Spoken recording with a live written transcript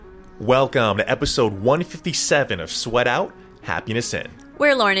Welcome to episode 157 of Sweat Out, Happiness In.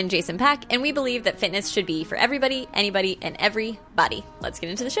 We're Lauren and Jason Pack, and we believe that fitness should be for everybody, anybody, and everybody. Let's get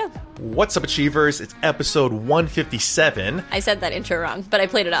into the show. What's up, Achievers? It's episode 157. I said that intro wrong, but I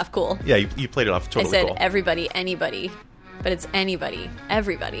played it off cool. Yeah, you played it off totally I said cool. everybody, anybody, but it's anybody,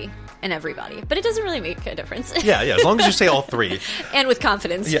 everybody, and everybody. But it doesn't really make a difference. Yeah, as long as you say all three. And with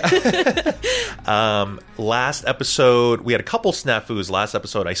confidence. Yeah. Last episode, we had a couple snafus. Last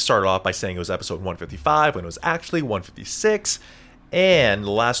episode, I started off by saying it was episode 155 when it was actually 156. And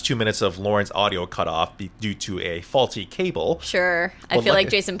the last 2 minutes of Lauren's audio cut off due to a faulty cable. Sure. I feel like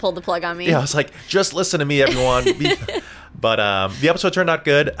Jason pulled the plug on me. Yeah, I was like, just listen to me, everyone. But the episode turned out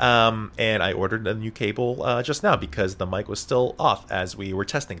good, and I ordered a new cable just now because the mic was still off as we were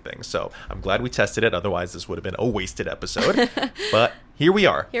testing things. So I'm glad we tested it. Otherwise, this would have been a wasted episode. But here we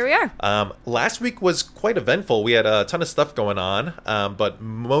are. Here we are. Last week was quite eventful. We had a ton of stuff going on, but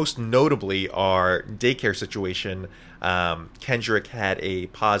most notably our daycare situation. Kendrick had a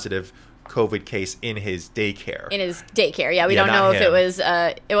positive COVID case in his daycare. Yeah, we don't know if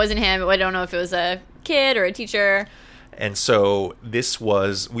it wasn't him. We don't know if it was a kid or a teacher. And so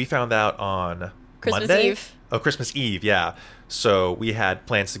we found out on Christmas Monday? Eve. Oh, Christmas Eve, yeah. So we had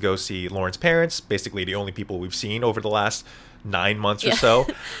plans to go see Lauren's parents, basically the only people we've seen over the last 9 months or so.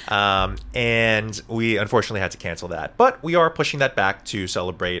 And we unfortunately had to cancel that. But we are pushing that back to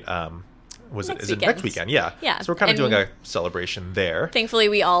celebrate is it next weekend? Yeah. Yeah. So we're kind of doing a celebration there. Thankfully,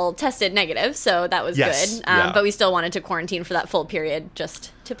 we all tested negative, so that was good. Yeah. But we still wanted to quarantine for that full period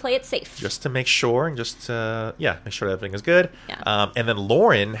just to play it safe. Just to make sure and make sure that everything is good. Yeah. And then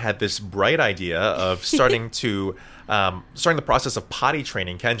Lauren had this bright idea of starting the process of potty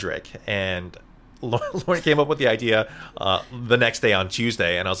training Kendrick. And Lauren came up with the idea the next day on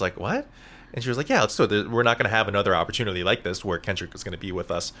Tuesday, and I was like, what? And she was like, yeah, let's do it. We're not going to have another opportunity like this where Kendrick is going to be with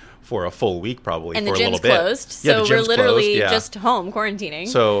us for a full week probably and for a little bit. And the gym's closed, so we're literally just home quarantining.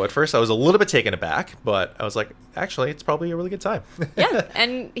 So at first I was a little bit taken aback, but I was like, actually, it's probably a really good time. Yeah,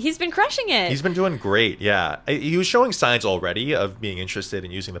 and he's been crushing it. He's been doing great, yeah. He was showing signs already of being interested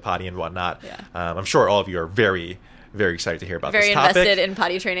in using the potty and whatnot. Yeah. I'm sure all of you are very, very excited to hear about this topic. Very invested in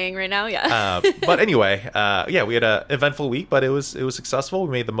potty training right now, yeah. But anyway, we had an eventful week, but it was successful.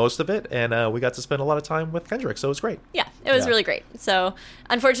 We made the most of it, and we got to spend a lot of time with Kendrick, so it was great. Yeah, it was really great. So,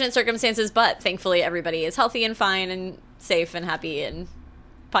 unfortunate circumstances, but thankfully everybody is healthy and fine and safe and happy and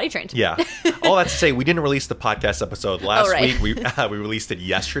potty trained. Yeah. All that to say, we didn't release the podcast episode last week. We released it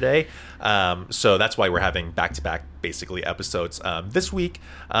yesterday. So that's why we're having back-to-back, basically, episodes. This week,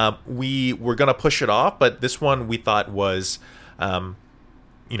 we were going to push it off, but this one we thought was,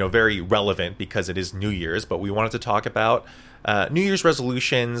 very relevant because it is New Year's. But we wanted to talk about New Year's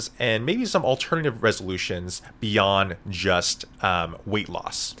resolutions and maybe some alternative resolutions beyond just weight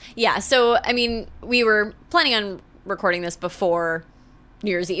loss. Yeah. So, I mean, we were planning on recording this before New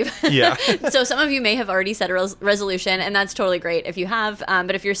Year's Eve. Yeah. So some of you may have already set a resolution, and that's totally great if you have.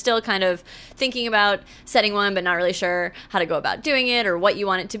 But if you're still kind of thinking about setting one, but not really sure how to go about doing it or what you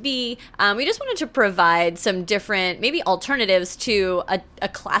want it to be, we just wanted to provide some different, maybe alternatives to a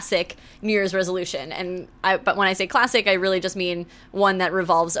classic New Year's resolution. But when I say classic, I really just mean one that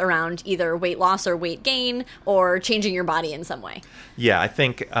revolves around either weight loss or weight gain or changing your body in some way. Yeah, I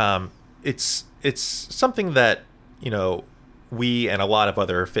think it's something that, we and a lot of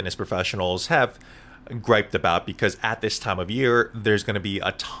other fitness professionals have griped about because at this time of year, there's going to be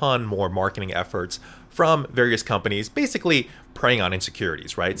a ton more marketing efforts from various companies, basically preying on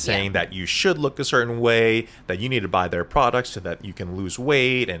insecurities, right? Saying that you should look a certain way, that you need to buy their products so that you can lose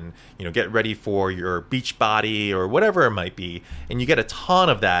weight and, get ready for your beach body or whatever it might be. And you get a ton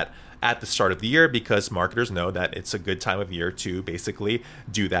of that at the start of the year because marketers know that it's a good time of year to basically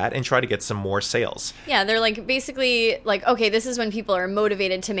do that and try to get some more sales. Yeah, they're basically okay, this is when people are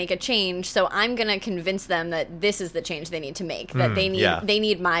motivated to make a change, so I'm going to convince them that this is the change they need to make, that they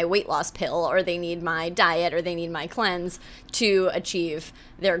need my weight loss pill, or they need my diet, or they need my cleanse to achieve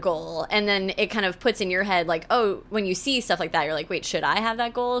their goal. And then it kind of puts in your head when you see stuff like that, you're like, wait, should I have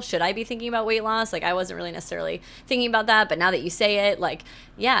that goal? Should I be thinking about weight loss? I wasn't really necessarily thinking about that, but now that you say it,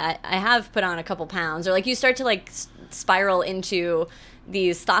 yeah, I have put on a couple pounds. Or you start to spiral into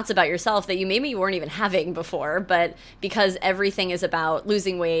these thoughts about yourself that you maybe weren't even having before, but because everything is about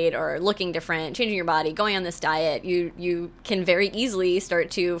losing weight or looking different, changing your body, going on this diet, you can very easily start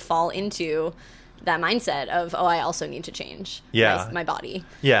to fall into that mindset of, I also need to change my body.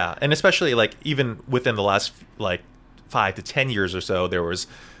 Yeah, and especially even within the last 5 to 10 years or so, there was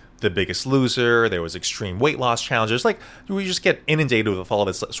The Biggest Loser, there was extreme weight loss challenges. We just get inundated with all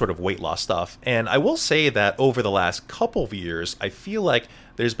this sort of weight loss stuff. And I will say that over the last couple of years, I feel like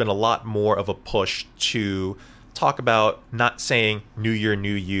there's been a lot more of a push to talk about not saying new year,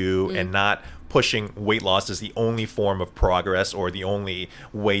 new you, and not pushing weight loss as the only form of progress or the only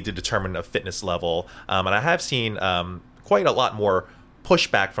way to determine a fitness level. And I have seen quite a lot more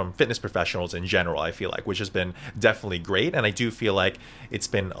pushback from fitness professionals in general, I feel like, which has been definitely great. And I do feel like it's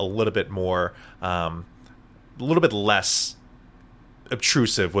been a little bit more, a little bit less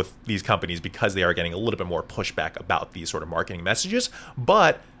obtrusive with these companies because they are getting a little bit more pushback about these sort of marketing messages.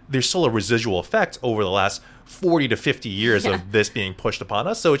 But there's still a residual effect over the last 40 to 50 years of this being pushed upon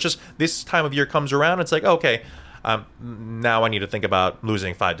us. So it's just this time of year comes around, it's like, okay, now I need to think about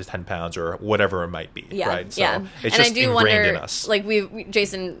losing 5 to 10 pounds or whatever it might be. Right? So it's just ingrained in us. Like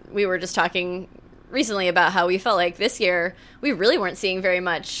Jason, we were just talking recently about how we felt like this year we really weren't seeing very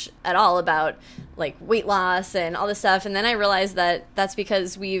much at all about like weight loss and all this stuff. And then I realized that that's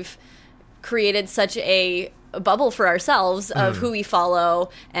because we've created such a bubble for ourselves of who we follow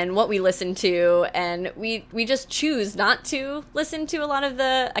and what we listen to, and we just choose not to listen to a lot of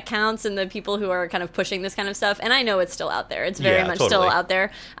the accounts and the people who are kind of pushing this kind of stuff. And I know it's still out there, it's very much still out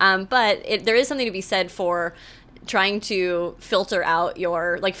there, but there is something to be said for trying to filter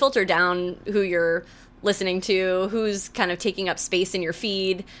down who you're listening to, who's kind of taking up space in your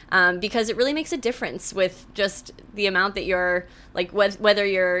feed, because it really makes a difference with just the amount that you're, like, whether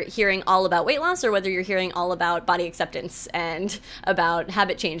you're hearing all about weight loss or whether you're hearing all about body acceptance and about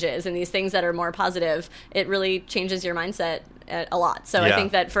habit changes and these things that are more positive. It really changes your mindset a lot. So I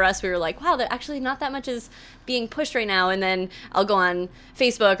think that for us, we were like, wow, that actually not that much is being pushed right now. And then I'll go on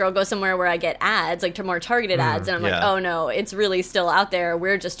Facebook or I'll go somewhere where I get ads, like more targeted ads, and I'm like, oh no, it's really still out there.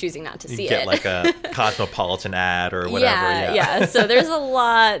 We're just choosing not to see it. Get like a Cosmopolitan ad or whatever. Yeah. So there's a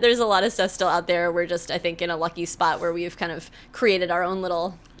lot of stuff still out there. We're just, I think, in a lucky spot where we've kind of created our own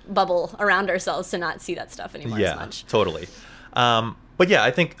little bubble around ourselves to not see that stuff anymore as much. Totally. But yeah,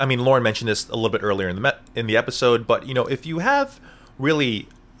 I think, Lauren mentioned this a little bit earlier in the episode, but if you have really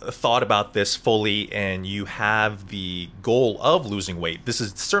thought about this fully and you have the goal of losing weight, this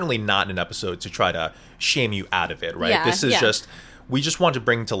is certainly not an episode to try to shame you out of it, right? Yeah, this is just, we just want to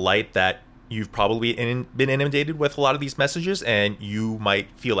bring to light that you've probably been inundated with a lot of these messages and you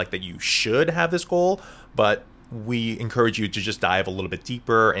might feel like that you should have this goal, but we encourage you to just dive a little bit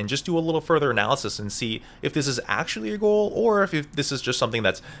deeper and just do a little further analysis and see if this is actually your goal or if this is just something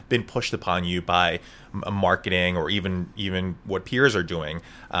that's been pushed upon you by marketing or even what peers are doing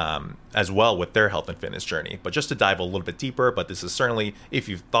as well with their health and fitness journey. But just to dive a little bit deeper, but this is certainly, if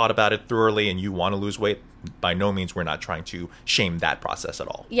you've thought about it thoroughly and you want to lose weight, by no means we're not trying to shame that process at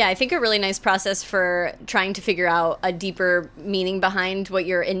all. Yeah, I think a really nice process for trying to figure out a deeper meaning behind what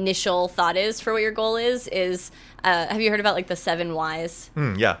your initial thought is for what your goal is have you heard about like the 7 whys?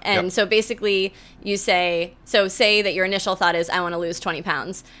 Yeah. And so basically you say that your initial thought is, I want to lose 20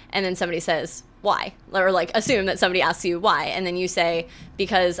 pounds. And then somebody says, why? Or like assume that somebody asks you why. And then you say,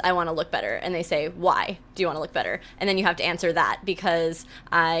 because I want to look better. And they say, why do you want to look better? And then you have to answer that, because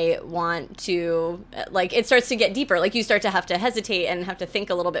I want to, like, it starts to get deeper. Like you start to have to hesitate and have to think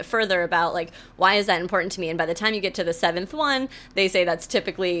a little bit further about like, why is that important to me? And by the time you get to the 7th one, they say that's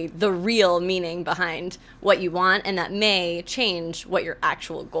typically the real meaning behind what you want. And that may change what your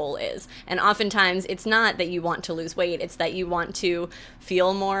actual goal is. And oftentimes it's not that you want to lose weight. It's that you want to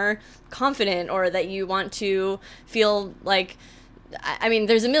feel more confident, or that you want to feel like,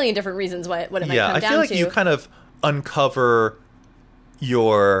 there's a million different reasons what it might come down to. Yeah, I feel like you kind of uncover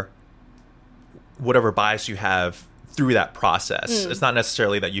your whatever bias you have through that process. It's not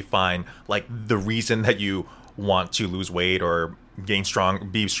necessarily that you find like the reason that you want to lose weight or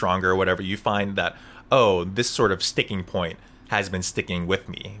be stronger or whatever. You find that, oh, this sort of sticking point has been sticking with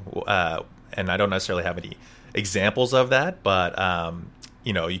me. And I don't necessarily have any examples of that, but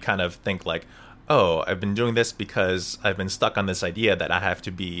you kind of think like, oh, I've been doing this because I've been stuck on this idea that I have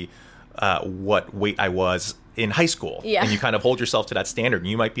to be what weight I was in high school. Yeah. And you kind of hold yourself to that standard.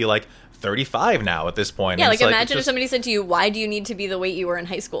 And you might be like 35 now at this point. Yeah, like imagine if somebody said to you, why do you need to be the weight you were in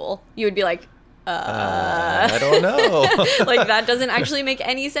high school? You would be like, I don't know. Like, that doesn't actually make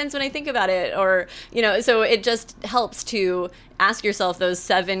any sense when I think about it. Or, so it just helps to ask yourself those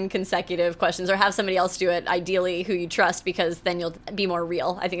 7 consecutive questions, or have somebody else do it, ideally who you trust, because then you'll be more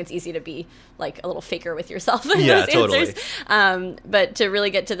real. I think it's easy to be like a little faker with yourself in those totally. answers. But to really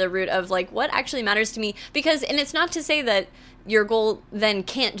get to the root of like what actually matters to me, and it's not to say that your goal then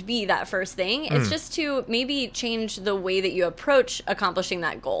can't be that first thing. It's just to maybe change the way that you approach accomplishing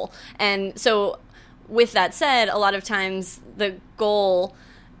that goal. And so with that said, a lot of times the goal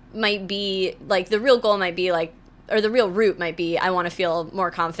might be like, the real goal might be like, or the real root might be, I want to feel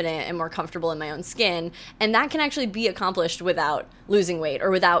more confident and more comfortable in my own skin. And that can actually be accomplished without losing weight or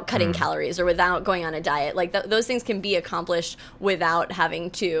without cutting calories or without going on a diet. Like those things can be accomplished without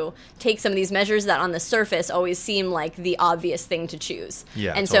having to take some of these measures that on the surface always seem like the obvious thing to choose.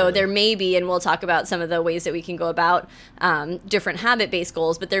 Yeah, and totally. so there may be, and we'll talk about some of the ways that we can go about different habit-based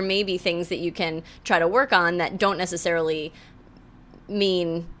goals, but there may be things that you can try to work on that don't necessarily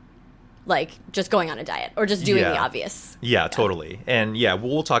mean like just going on a diet or just doing the obvious. Yeah, totally. And yeah,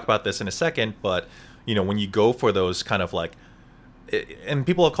 we'll talk about this in a second, but you know, when you go for those kind of like, and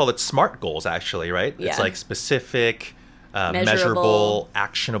people have called it SMART goals actually, right? Yeah. It's like specific, measurable,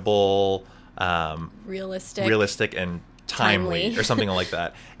 actionable, realistic and timely or something like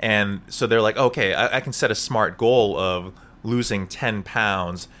that. And so they're like, okay, I can set a SMART goal of losing 10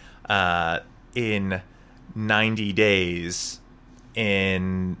 pounds in 90 days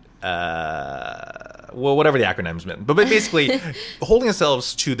in whatever the acronyms meant, but basically holding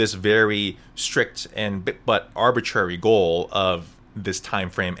ourselves to this very strict but arbitrary goal of this time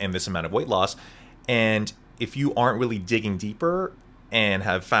frame and this amount of weight loss. And if you aren't really digging deeper and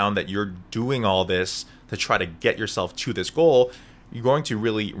have found that you're doing all this to try to get yourself to this goal, you're going to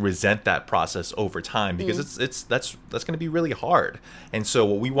really resent that process over time because that's going to be really hard. And so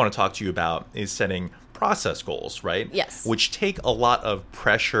what we want to talk to you about is setting process goals, right? Yes. Which take a lot of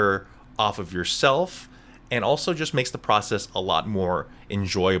pressure off of yourself and also just makes the process a lot more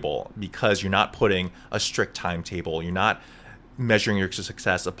enjoyable because you're not putting a strict timetable. You're not measuring your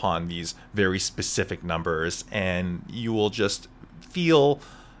success upon these very specific numbers, and you will just feel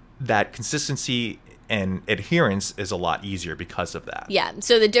that consistency and adherence is a lot easier because of that. Yeah.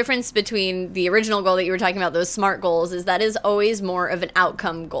 So the difference between the original goal that you were talking about, those SMART goals, is that is always more of an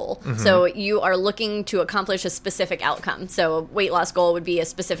outcome goal. Mm-hmm. So you are looking to accomplish a specific outcome. So a weight loss goal would be a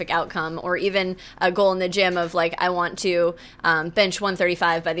specific outcome, or even a goal in the gym of like, I want to bench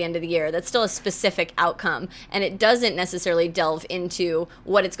 135 by the end of the year. That's still a specific outcome. And it doesn't necessarily delve into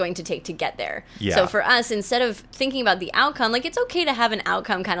what it's going to take to get there. Yeah. So for us, instead of thinking about the outcome, like it's okay to have an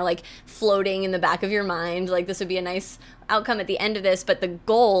outcome kind of like floating in the back of your mind, like this would be a nice outcome at the end of this, but the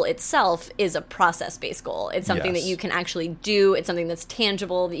goal itself is a process-based goal. It's something that you can actually do. It's something that's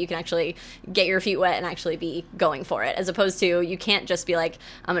tangible, that you can actually get your feet wet and actually be going for it, as opposed to you can't just be like,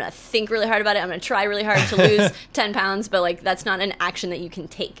 I'm going to think really hard about it, I'm going to try really hard to lose 10 pounds, but like that's not an action that you can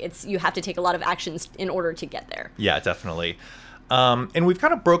take. You have to take a lot of actions in order to get there. Yeah, definitely. And we've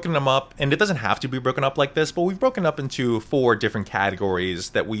kind of broken them up, and it doesn't have to be broken up like this, but we've broken up into 4 different categories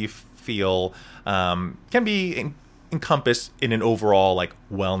that we feel can be encompassed in an overall like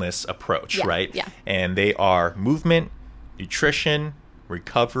wellness approach, right? Yeah. And they are movement, nutrition,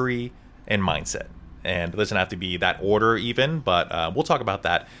 recovery, and mindset. And it doesn't have to be that order even, but we'll talk about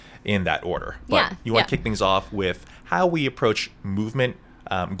that in that order. But you want to kick things off with how we approach movement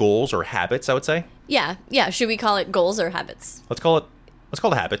goals or habits, I would say. Yeah. Should we call it goals or habits? Let's call it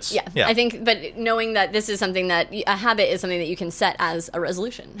habits. Yeah. I think, but knowing that this is something that a habit is something that you can set as a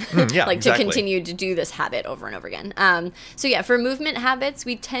resolution, like exactly. to continue to do this habit over and over again. So yeah, for movement habits,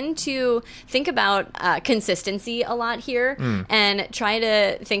 we tend to think about consistency a lot here and try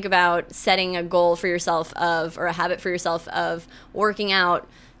to think about setting a goal for yourself or a habit for yourself of working out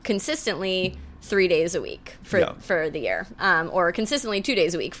consistently 3 days a week for the year, or consistently 2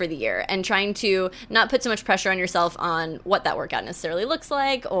 days a week for the year, and trying to not put so much pressure on yourself on what that workout necessarily looks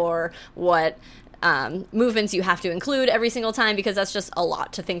like or what movements you have to include every single time, because that's just a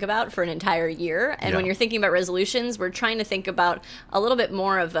lot to think about for an entire year. And when you're thinking about resolutions, we're trying to think about a little bit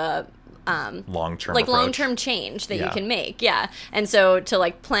more of a long-term change that you can make. And so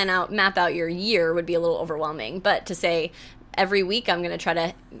to map out your year would be a little overwhelming, but to say every week I'm going to try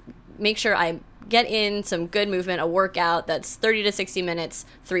to make sure I get in some good movement, a workout that's 30 to 60 minutes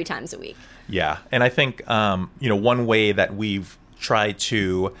 3 times a week. Yeah. And I think, one way that we've tried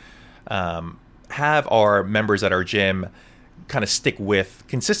to have our members at our gym kind of stick with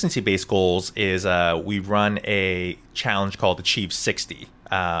consistency-based goals is we run a challenge called Achieve 60,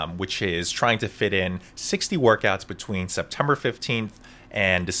 which is trying to fit in 60 workouts between September 15th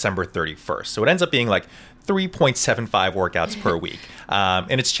and December 31st. So it ends up being like 3.75 workouts per week.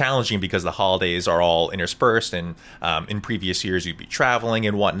 And it's challenging because the holidays are all interspersed, and in previous years you'd be traveling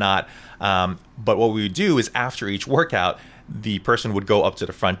and whatnot. But what we would do is after each workout, the person would go up to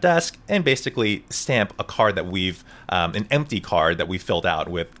the front desk and basically stamp a card that an empty card that we filled out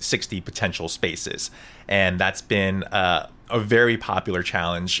with 60 potential spaces. And that's been a a very popular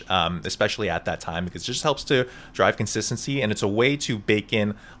challenge, especially at that time, because it just helps to drive consistency, and it's a way to bake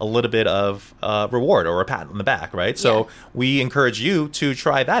in a little bit of reward or a pat on the back, right? So we encourage you to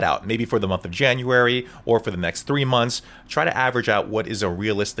try that out, maybe for the month of January or for the next 3 months. Try to average out what is a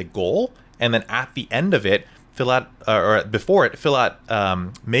realistic goal, and then at the end of it,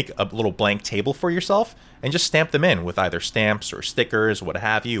 make a little blank table for yourself and just stamp them in with either stamps or stickers, what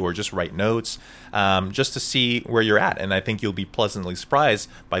have you, or just write notes, just to see where you're at. And I think you'll be pleasantly surprised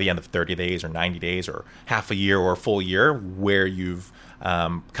by the end of 30 days or 90 days or half a year or a full year where you've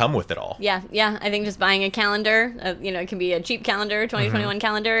come with it all. Yeah. I think just buying a calendar, it can be a cheap calendar, 2021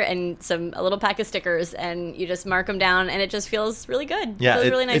 calendar, and a little pack of stickers, and you just mark them down, and it just feels really good. Yeah, it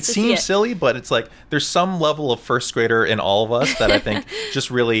feels really nice to see it. It seems silly, but it's like there's some level of first grader in all of us that I think just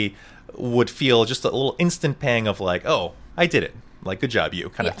really would feel just a little instant pang of like, oh, I did it. Like, good job, you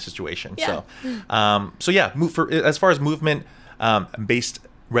kind of situation. Yeah. As far as movement based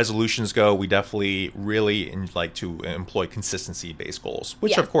resolutions go, we definitely really like to employ consistency-based goals,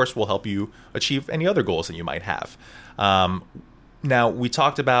 which of course will help you achieve any other goals that you might have. Now, we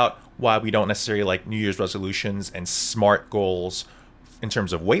talked about why we don't necessarily like New Year's resolutions and SMART goals in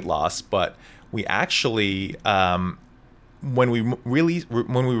terms of weight loss, but we actually, when we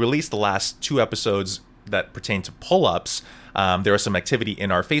released the last 2 episodes that pertain to pull-ups, there was some activity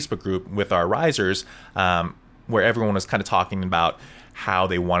in our Facebook group with our risers where everyone was kind of talking about how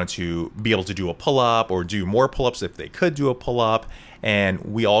they wanted to be able to do a pull-up or do more pull-ups if they could do a pull-up. And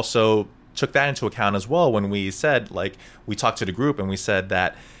we also took that into account as well when we said, like, we talked to the group and we said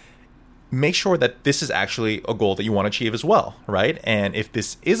that make sure that this is actually a goal that you want to achieve as well, right? And if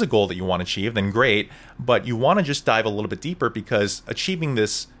this is a goal that you want to achieve, then great. But you want to just dive a little bit deeper, because achieving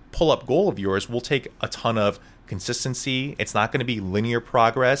this pull-up goal of yours will take a ton of consistency. It's not going to be linear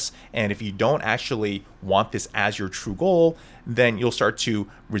progress. And if you don't actually want this as your true goal, then you'll start to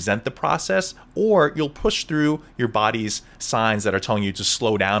resent the process, or you'll push through your body's signs that are telling you to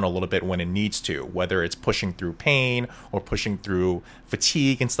slow down a little bit when it needs to, whether it's pushing through pain or pushing through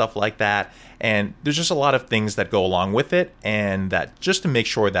fatigue and stuff like that. And there's just a lot of things that go along with it, and that just to make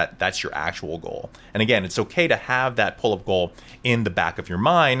sure that that's your actual goal. And again, it's okay to have that pull-up goal in the back of your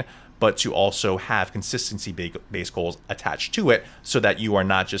mind, but to also have consistency-based goals attached to it, so that you are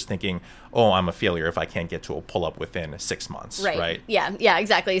not just thinking, oh, I'm a failure if I can't get to a pull-up within 6 months, right? Yeah,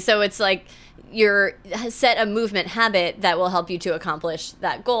 exactly. So it's like you're set a movement habit that will help you to accomplish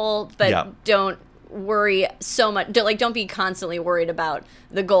that goal, but don't worry so much. Don't be constantly worried about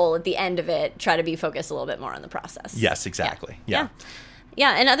the goal at the end of it. Try to be focused a little bit more on the process. Yes, exactly. Yeah.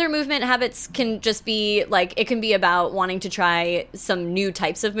 Yeah, and other movement habits can just be like, it can be about wanting to try some new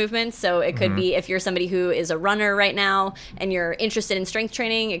types of movements. So it could be, if you're somebody who is a runner right now and you're interested in strength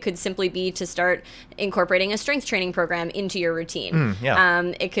training, it could simply be to start incorporating a strength training program into your routine.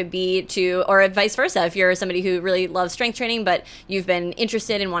 It could be or vice versa. If you're somebody who really loves strength training, but you've been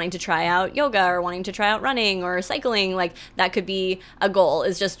interested in wanting to try out yoga or wanting to try out running or cycling, like that could be a goal,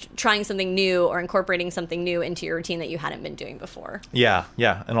 is just trying something new or incorporating something new into your routine that you hadn't been doing before.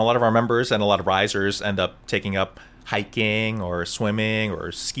 Yeah, and a lot of our members and a lot of risers end up taking up hiking or swimming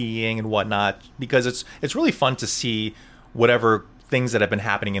or skiing and whatnot, because it's really fun to see whatever things that have been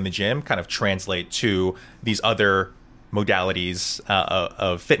happening in the gym kind of translate to these other modalities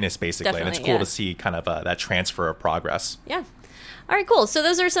of fitness, basically. Definitely, and it's cool to see kind of that transfer of progress. Yeah. All right, cool. So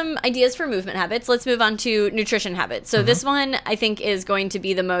those are some ideas for movement habits. Let's move on to nutrition habits. So this one, I think, is going to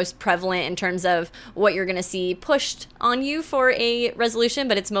be the most prevalent in terms of what you're going to see pushed on you for a resolution,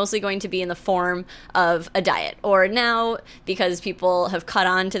 but it's mostly going to be in the form of a diet. Or now, because people have caught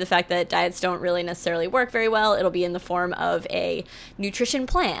on to the fact that diets don't really necessarily work very well, it'll be in the form of a nutrition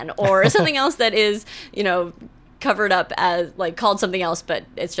plan or something else that is, covered up as called something else, but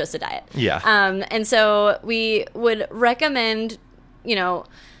it's just a diet. Yeah. And so we would recommend, I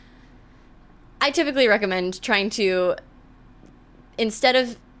typically recommend trying to, instead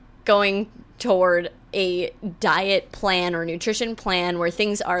of going toward a diet plan or nutrition plan where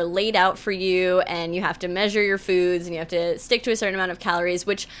things are laid out for you and you have to measure your foods and you have to stick to a certain amount of calories,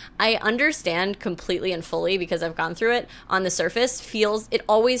 which I understand completely and fully because I've gone through it, on the surface it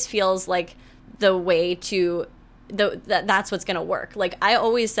always feels like the way to that's what's going to work. Like I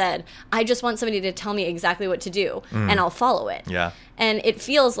always said, I just want somebody to tell me exactly what to do and I'll follow it. Yeah. And it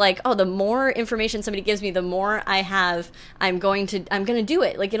feels like, the more information somebody gives me, the more I have, I'm going to do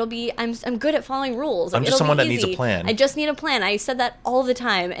it. Like I'm good at following rules. I'm just someone that needs a plan. I just need a plan. I said that all the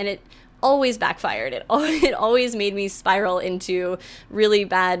time, and it always backfired. It always made me spiral into really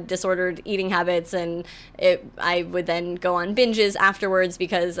bad disordered eating habits, and I would then go on binges afterwards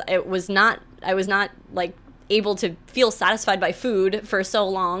because I was not like able to feel satisfied by food for so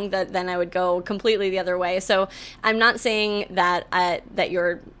long that then I would go completely the other way. So I'm not saying that that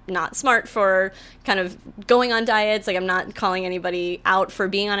you're not smart for kind of going on diets. Like, I'm not calling anybody out for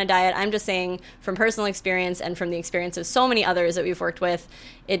being on a diet. I'm just saying from personal experience and from the experience of so many others that we've worked with,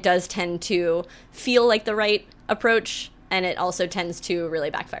 it does tend to feel like the right approach, and it also tends to really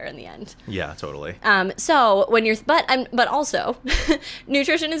backfire in the end. Yeah, totally. So when you're, but also,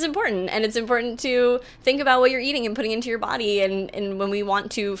 nutrition is important, and it's important to think about what you're eating and putting into your body. And when we want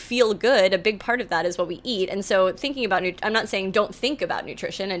to feel good, a big part of that is what we eat. And so thinking about, I'm not saying don't think about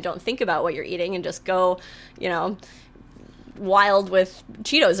nutrition and don't think about what you're eating and just go, wild with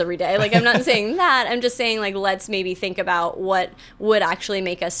Cheetos every day. Like, I'm not saying that. I'm just saying, like, let's maybe think about what would actually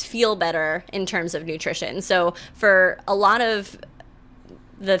make us feel better in terms of nutrition. So for a lot of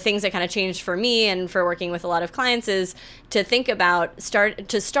the things that kind of changed for me and for working with a lot of clients is to think about,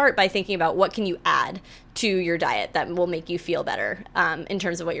 start by thinking about what can you add to your diet that will make you feel better in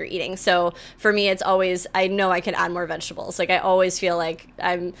terms of what you're eating. So for me, it's always, I know I can add more vegetables. Like, I always feel like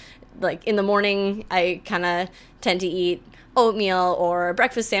I'm, like, in the morning, I kind of tend to eat oatmeal or a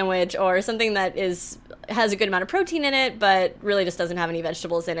breakfast sandwich or something that has a good amount of protein in it, but really just doesn't have any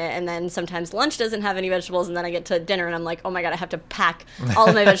vegetables in it. And then sometimes lunch doesn't have any vegetables, and then I get to dinner and I'm like, oh my God, I have to pack all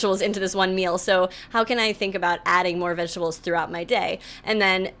of my vegetables into this one meal. So how can I think about adding more vegetables throughout my day? And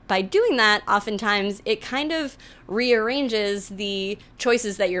then by doing that, oftentimes it kind of rearranges the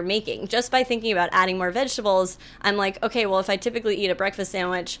choices that you're making. Just by thinking about adding more vegetables, I'm like, okay, well, if I typically eat a breakfast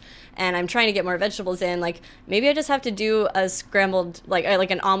sandwich and I'm trying to get more vegetables in, like, maybe I just have to do a scrambled, like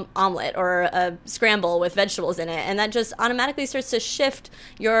an omelet or a scramble with vegetables in it. And that just automatically starts to shift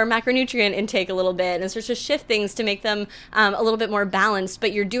your macronutrient intake a little bit, and it starts to shift things to make them a little bit more balanced.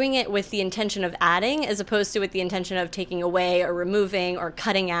 But you're doing it with the intention of adding, as opposed to with the intention of taking away or removing or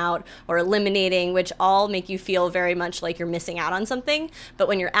cutting out or eliminating, which all make you feel very much like you're missing out on something. But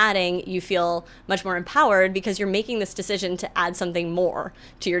when you're adding, you feel much more empowered because you're making this decision to add something more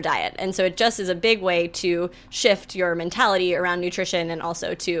to your diet. And so it just is a big way to shift your mentality around nutrition, and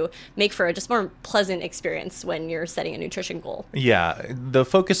also to make for a just more pleasant experience when you're setting a nutrition goal. Yeah, the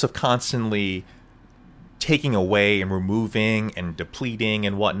focus of constantly taking away and removing and depleting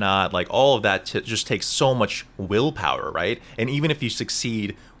and whatnot, like all of that just takes so much willpower, right? And even if you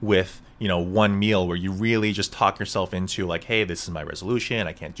succeed with one meal where you really just talk yourself into, like, hey, this is my resolution,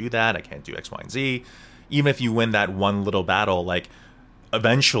 I can't do that, I can't do X, Y, and Z. Even if you win that one little battle, like,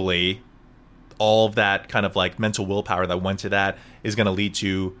 eventually all of that kind of like mental willpower that went to that is going to lead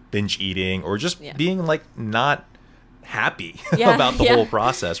to binge eating or just being like not happy about the whole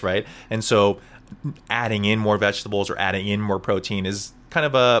process, right? And so adding in more vegetables or adding in more protein is kind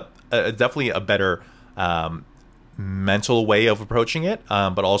of a definitely a better mental way of approaching it,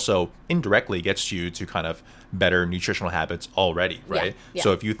 but also indirectly gets you to kind of better nutritional habits already, right? Yeah.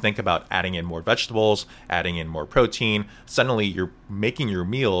 So if you think about adding in more vegetables, adding in more protein, suddenly you're making your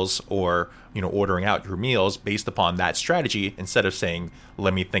meals or ordering out your meals based upon that strategy instead of saying,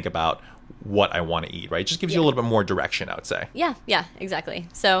 let me think about what I want to eat, right? It just gives you a little bit more direction, I would say. Yeah, exactly.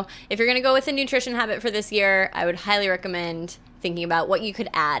 So if you're going to go with a nutrition habit for this year, I would highly recommend thinking about what you could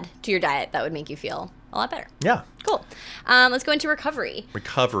add to your diet that would make you feel a lot better. Yeah. Cool. Let's go into recovery.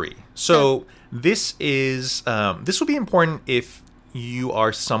 So this is this will be important if you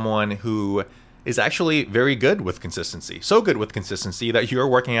are someone who is actually very good with consistency. So good with consistency that you're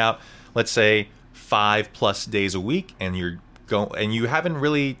working out, let's say 5+ days a week, and you haven't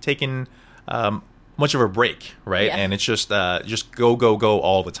really taken much of a break, right? Yeah. And it's just go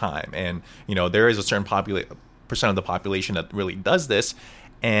all the time. And there is a certain percent of the population that really does this.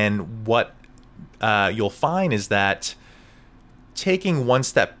 And what you'll find is that taking one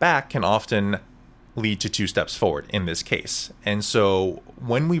step back can often lead to 2 steps forward in this case. And so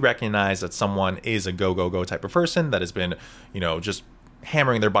when we recognize that someone is a go type of person that has been, just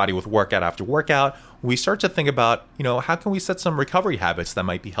hammering their body with workout after workout, we start to think about, how can we set some recovery habits that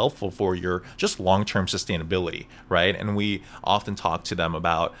might be helpful for your just long-term sustainability, right? And we often talk to them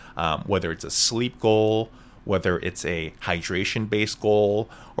about whether it's a sleep goal, whether it's a hydration-based goal,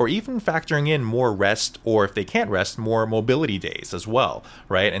 or even factoring in more rest, or if they can't rest, more mobility days as well,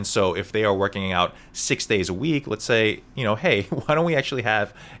 right? And so if they are working out 6 days a week, let's say, hey, why don't we actually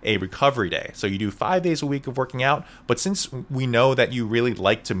have a recovery day? So you do 5 days a week of working out, but since we know that you really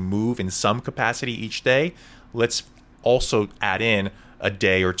like to move in some capacity each day, let's also add in a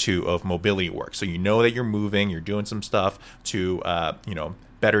day or two of mobility work. So that you're moving, you're doing some stuff to,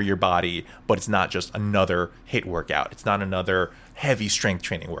 better your body, but it's not just another HIIT workout. It's not another heavy strength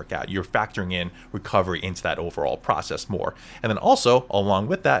training workout. You're factoring in recovery into that overall process more. And then also, along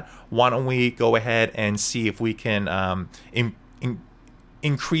with that, why don't we go ahead and see if we can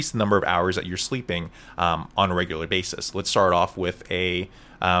increase the number of hours that you're sleeping on a regular basis. Let's start off with a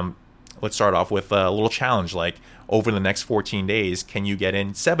little challenge, like over the next 14 days, can you get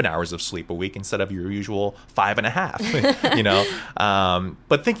in 7 hours of sleep a week instead of your usual 5.5? You know,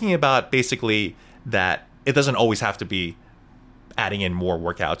 but thinking about basically that it doesn't always have to be adding in more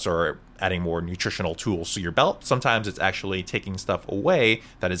workouts or adding more nutritional tools to your belt. Sometimes it's actually taking stuff away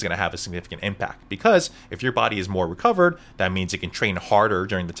that is going to have a significant impact, because if your body is more recovered, that means it can train harder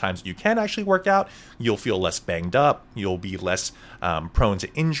during the times that you can actually work out. You'll feel less banged up. You'll be less prone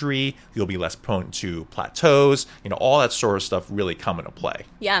to injury. You'll be less prone to plateaus. You know, all that sort of stuff really come into play.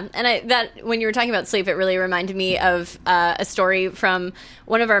 Yeah, and that when you were talking about sleep, it really reminded me of a story from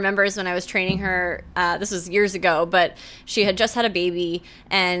one of our members when I was training her. This was years ago, but she had just had a baby,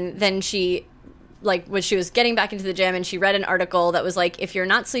 and then she was getting back into the gym, and she read an article that was like, if you're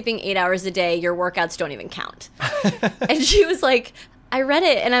not sleeping 8 hours a day, your workouts don't even count. And she was like, I read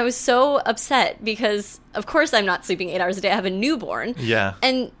it and I was so upset because of course I'm not sleeping 8 hours a day. I have a newborn. Yeah.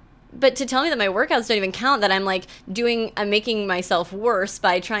 But to tell me that my workouts don't even count, that I'm making myself worse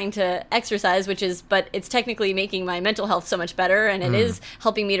by trying to exercise, but it's technically making my mental health so much better, and it is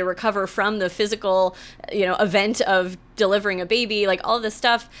helping me to recover from the physical, event of delivering a baby, like all this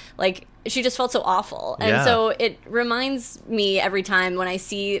stuff, like she just felt so awful. And so it reminds me every time when I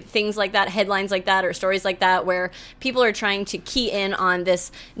see things like that, headlines like that, or stories like that, where people are trying to key in on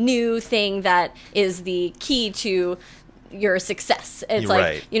this new thing that is the key to your success. It's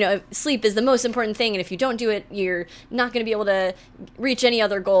right. Sleep is the most important thing, and if you don't do it, you're not going to be able to reach any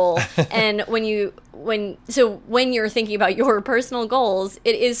other goal. And when you're thinking about your personal goals,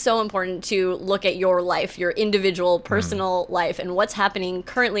 it is so important to look at your life, your individual personal life, and what's happening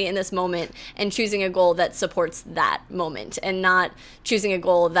currently in this moment, and choosing a goal that supports that moment, and not choosing a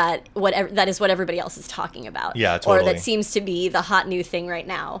goal that is what everybody else is talking about. Yeah, totally. Or that seems to be the hot new thing right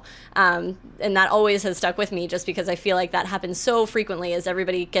now. And that always has stuck with me, just because I feel like that happens so frequently, as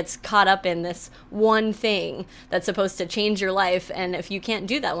everybody gets caught up in this one thing that's supposed to change your life. And if you can't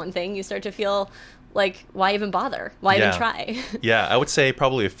do that one thing, you start to feel like, why even bother? Why even try? Yeah, I would say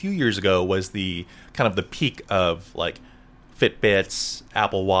probably a few years ago was the kind of the peak of like Fitbits,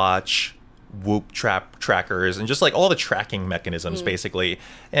 Apple Watch, Whoop trackers, and just like all the tracking mechanisms basically.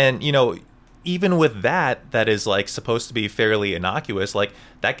 And, even with that is like supposed to be fairly innocuous, like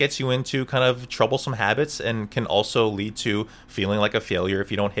that gets you into kind of troublesome habits, and can also lead to feeling like a failure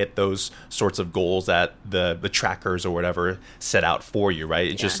if you don't hit those sorts of goals that the trackers or whatever set out for you, right?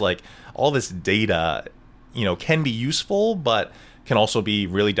 It's just like all this data, can be useful, but can also be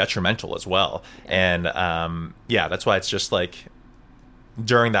really detrimental as well. And that's why it's just like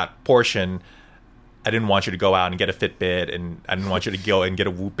during that portion, I didn't want you to go out and get a Fitbit, and I didn't want you to go and get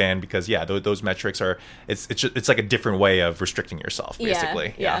a Whoop band, because those metrics are it's like a different way of restricting yourself,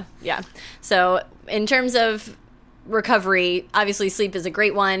 basically. Yeah. So in terms of recovery, obviously sleep is a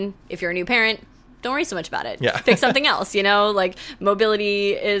great one. If you're a new parent, don't worry so much about it. Yeah. Pick something else, like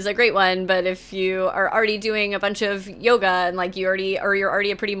mobility is a great one, but if you are already doing a bunch of yoga and like you're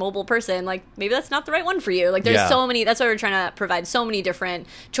already a pretty mobile person, like maybe that's not the right one for you. Like there's so many, that's why we're trying to provide so many different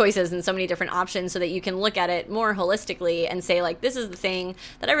choices and so many different options, so that you can look at it more holistically and say, like, this is the thing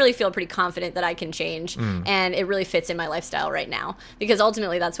that I really feel pretty confident that I can change, and it really fits in my lifestyle right now. Because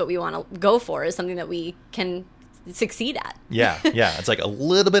ultimately that's what we want to go for, is something that we can succeed at. Yeah. It's like a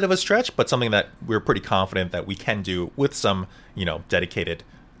little bit of a stretch, but something that we're pretty confident that we can do with some, dedicated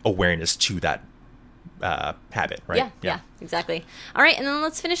awareness to that habit, right? Yeah, exactly. All right, and then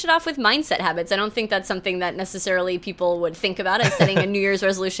let's finish it off with mindset habits. I don't think that's something that necessarily people would think about as setting a New Year's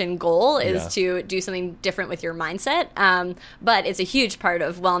resolution goal, is to do something different with your mindset. But it's a huge part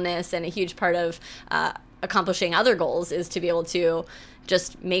of wellness, and a huge part of accomplishing other goals, is to be able to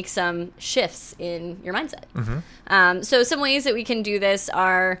just make some shifts in your mindset. So some ways that we can do this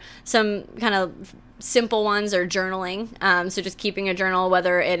are some kind of simple ones, are journaling. So just keeping a journal,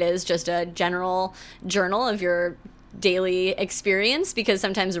 whether it is just a general journal of your daily experience, because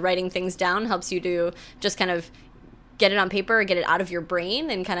sometimes writing things down helps you to just kind of get it on paper or get it out of your brain,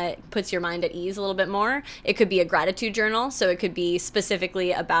 and kind of puts your mind at ease a little bit more. It could be a gratitude journal, so it could be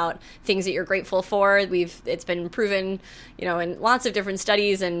specifically about things that you're grateful for. It's been proven, in lots of different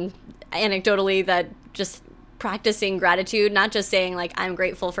studies and anecdotally, that just practicing gratitude, not just saying like I'm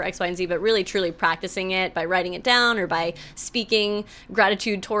grateful for X, Y, and Z, but really truly practicing it by writing it down or by speaking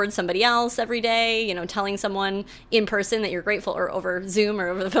gratitude towards somebody else every day, you know, telling someone in person that you're grateful, or over Zoom or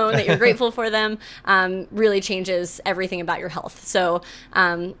over the phone that you're grateful for them, really changes everything about your health. So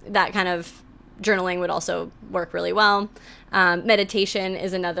that kind of journaling would also work really well. Meditation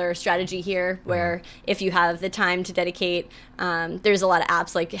is another strategy here where if you have the time to dedicate, there's a lot of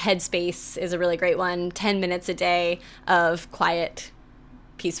apps like Headspace is a really great one, 10 minutes a day of quiet,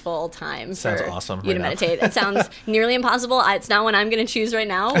 peaceful time sounds for awesome you to meditate. It sounds nearly impossible. It's not one I'm going to choose right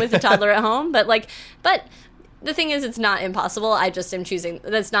now with a toddler at home, but the thing is, it's not impossible. I just am choosing.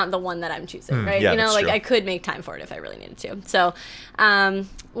 That's not the one that I'm choosing, right? Yeah, you know, that's like true. I could make time for it if I really needed to. So,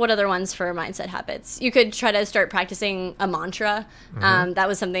 what other ones for mindset habits? You could try to start practicing a mantra. That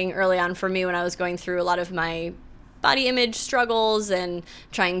was something early on for me when I was going through a lot of my body image struggles and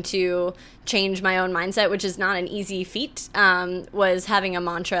trying to change my own mindset, which is not an easy feat, was having a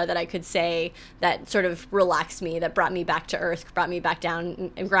mantra that I could say that sort of relaxed me, that brought me back to earth, brought me back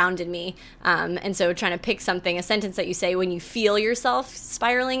down and grounded me. And so trying to pick something, a sentence that you say when you feel yourself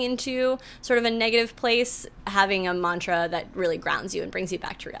spiraling into sort of a negative place, having a mantra that really grounds you and brings you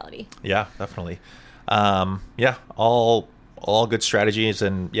back to reality. Yeah, definitely. All good strategies.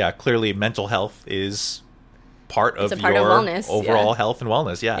 And yeah, clearly mental health is part of your wellness, overall health and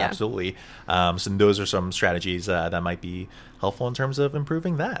wellness. Yeah, absolutely. So those are some strategies that might be helpful in terms of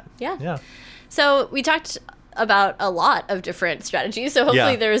improving that. Yeah. So we talked about a lot of different strategies. So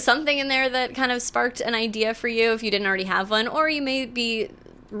hopefully there was something in there that kind of sparked an idea for you if you didn't already have one, or you may be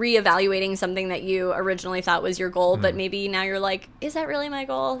reevaluating something that you originally thought was your goal, but maybe now you're like, is that really my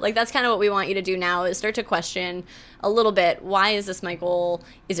goal? Like, that's kind of what we want you to do now, is start to question a little bit, why is this my goal?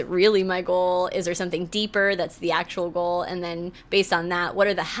 Is it really my goal? Is there something deeper that's the actual goal? And then based on that, what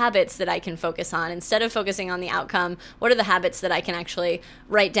are the habits that I can focus on? Instead of focusing on the outcome, what are the habits that I can actually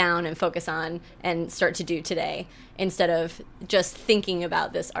write down and focus on and start to do today, instead of just thinking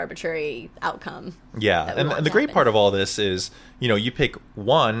about this arbitrary outcome? Yeah, and the great part of all this is, you know, you pick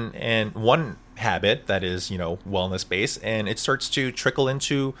one habit that is, you know, wellness based, and it starts to trickle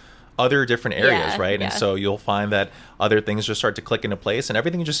into other different areas, right? Yeah. And so you'll find that other things just start to click into place, and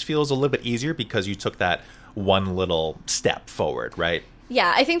everything just feels a little bit easier because you took that one little step forward, right?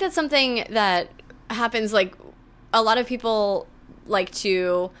 Yeah, I think that's something that happens. Like, a lot of people like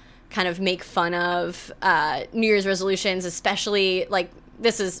to kind of make fun of New Year's resolutions, especially like,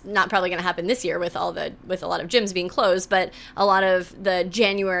 this is not probably going to happen this year with a lot of gyms being closed, but a lot of the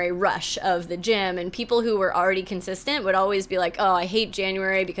January rush of the gym, and people who were already consistent would always be like, oh, I hate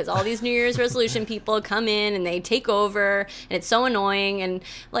January because all these New Year's resolution people come in and they take over and it's so annoying. And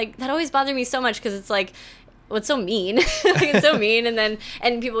like, that always bothered me so much because it's like, well, it's so mean. It's so mean.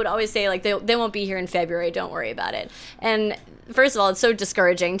 And people would always say like, they won't be here in February, don't worry about it. And first of all, it's so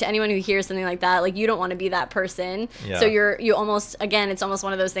discouraging to anyone who hears something like that. Like, you don't want to be that person. Yeah. So you almost, again, it's almost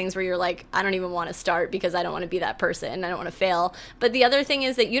one of those things where you're like, I don't even want to start because I don't want to be that person. I don't want to fail. But the other thing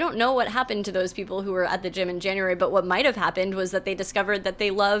is that you don't know what happened to those people who were at the gym in January. But what might have happened was that they discovered that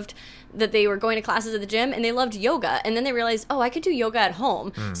they were going to classes at the gym and they loved yoga. And then they realized, oh, I could do yoga at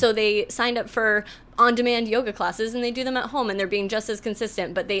home. So they signed up for on-demand yoga classes and they do them at home, and they're being just as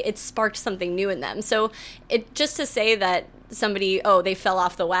consistent, but it sparked something new in them. So it just to say that somebody, oh, they fell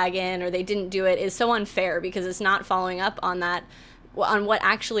off the wagon or they didn't do it, is so unfair, because it's not following up on that, on what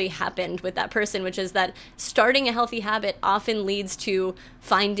actually happened with that person, which is that starting a healthy habit often leads to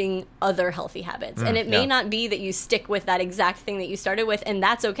finding other healthy habits. And it may not be that you stick with that exact thing that you started with, and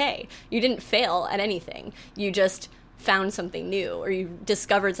that's okay. You didn't fail at anything. You just found something new, or you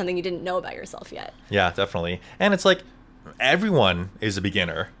discovered something you didn't know about yourself yet. Yeah, definitely. And it's like, everyone is a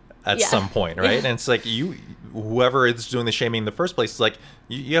beginner at some point, right? And it's like, whoever is doing the shaming in the first place, it's like,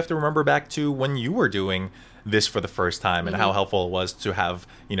 you have to remember back to when you were doing this for the first time and how helpful it was to have,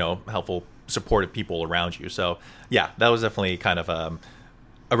 you know, helpful, supportive people around you. So yeah, that was definitely kind of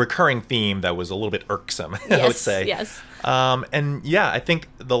a recurring theme that was a little bit irksome, I would say. Yes. And yeah, I think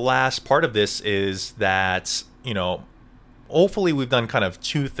the last part of this is that, you know, hopefully we've done kind of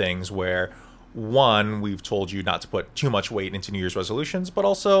two things where, one, we've told you not to put too much weight into New Year's resolutions, but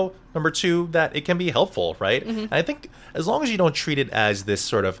also, number two, that it can be helpful, right? And I think as long as you don't treat it as this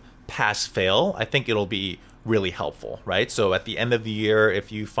sort of pass-fail, I think it'll be really helpful, right? So at the end of the year,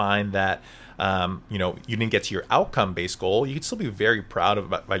 if you find that, you know, you didn't get to your outcome-based goal, you can still be very proud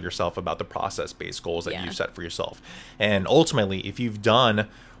about yourself about the process-based goals that you set for yourself. And ultimately, if you've done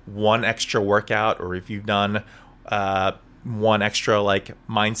one extra workout, or if you've done one extra like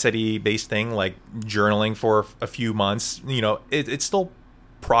mindset-y based thing like journaling for a few months, you know, it's still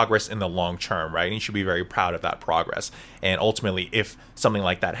progress in the long term, right? And you should be very proud of that progress. And ultimately, if something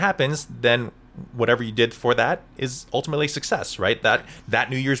like that happens, then whatever you did for that is ultimately success, right? That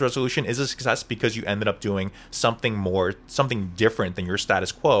New Year's resolution is a success because you ended up doing something different than your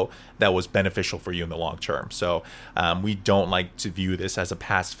status quo that was beneficial for you in the long term. So we don't like to view this as a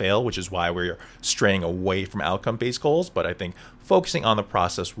pass fail, which is why we're straying away from outcome-based goals. But I think focusing on the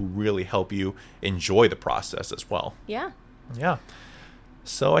process will really help you enjoy the process as well. Yeah.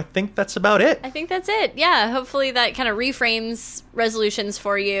 So I think that's about it. I think that's it. Yeah. Hopefully that kind of reframes resolutions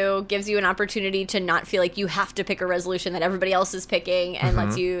for you, gives you an opportunity to not feel like you have to pick a resolution that everybody else is picking, and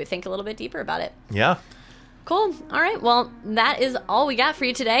lets you think a little bit deeper about it. Yeah. Cool. All right. Well, that is all we got for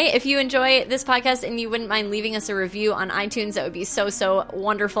you today. If you enjoy this podcast and you wouldn't mind leaving us a review on iTunes, that would be so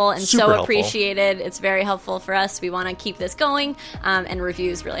wonderful and super so appreciated. Helpful. It's very helpful for us. We want to keep this going, and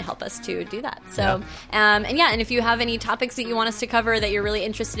reviews really help us to do that. So, and if you have any topics that you want us to cover that you're really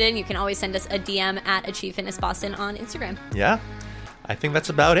interested in, you can always send us a DM at Achieve Fitness Boston on Instagram. Yeah. I think that's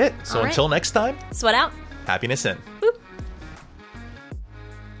about it. So until next time, sweat out. Happiness in. Boop.